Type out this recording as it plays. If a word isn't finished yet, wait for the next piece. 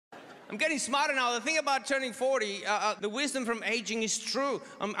I'm getting smarter now. The thing about turning 40, the wisdom from aging is true.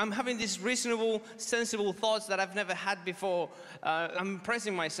 I'm having these reasonable, sensible thoughts that I've never had before. I'm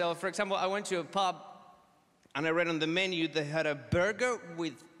impressing myself. For example, I went to a pub and I read on the menu they had a burger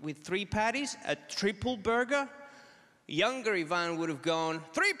with 3 patties, a triple burger. Younger Ivan would have gone,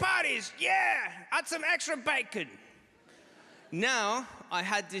 3 patties, yeah, add some extra bacon. Now, I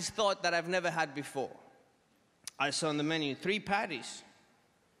had this thought that I've never had before. I saw on the menu 3 patties,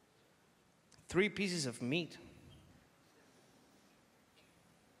 3 pieces of meat.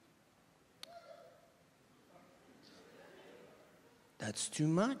 That's too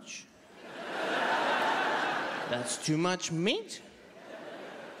much. That's too much meat.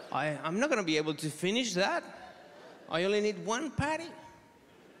 I'm not gonna be able to finish that. I only need 1 patty.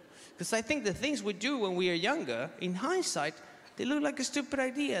 Because I think the things we do when we are younger, in hindsight, they look like a stupid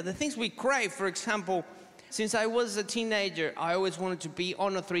idea. The things we crave, for example, since I was a teenager, I always wanted to be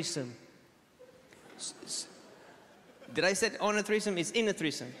on a threesome. Did I say on a threesome? It's in a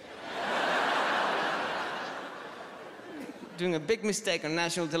threesome. Doing a big mistake on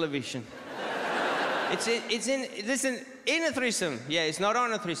national television. Listen, in a threesome. Yeah, it's not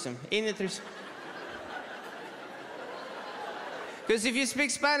on a threesome, in a threesome. Because if you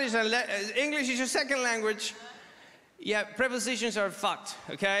speak Spanish and English is your second language, yeah, prepositions are fucked,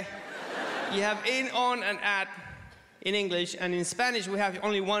 okay? You have in, on, and at in English, and in Spanish we have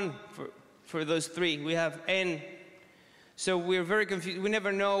only one for those 3. We have en. So we're very confused. We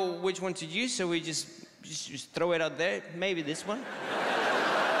never know which one to use, so we just throw it out there. Maybe this one.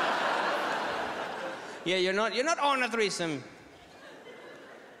 Yeah, you're not on a threesome.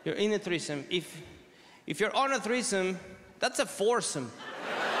 You're in a threesome. If you're on a threesome, that's a foursome.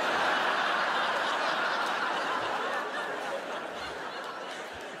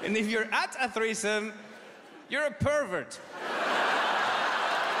 And if you're at a threesome, you're a pervert.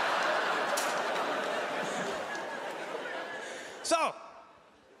 So,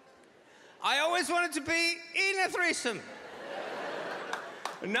 I always wanted to be in a threesome.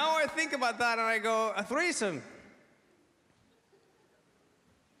 Now I think about that and I go, a threesome?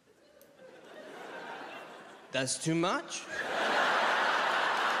 That's too much?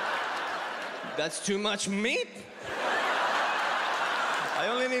 That's too much meat? I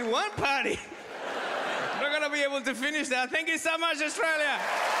only need 1 patty. I'm not gonna be able to finish that. Thank you so much, Australia.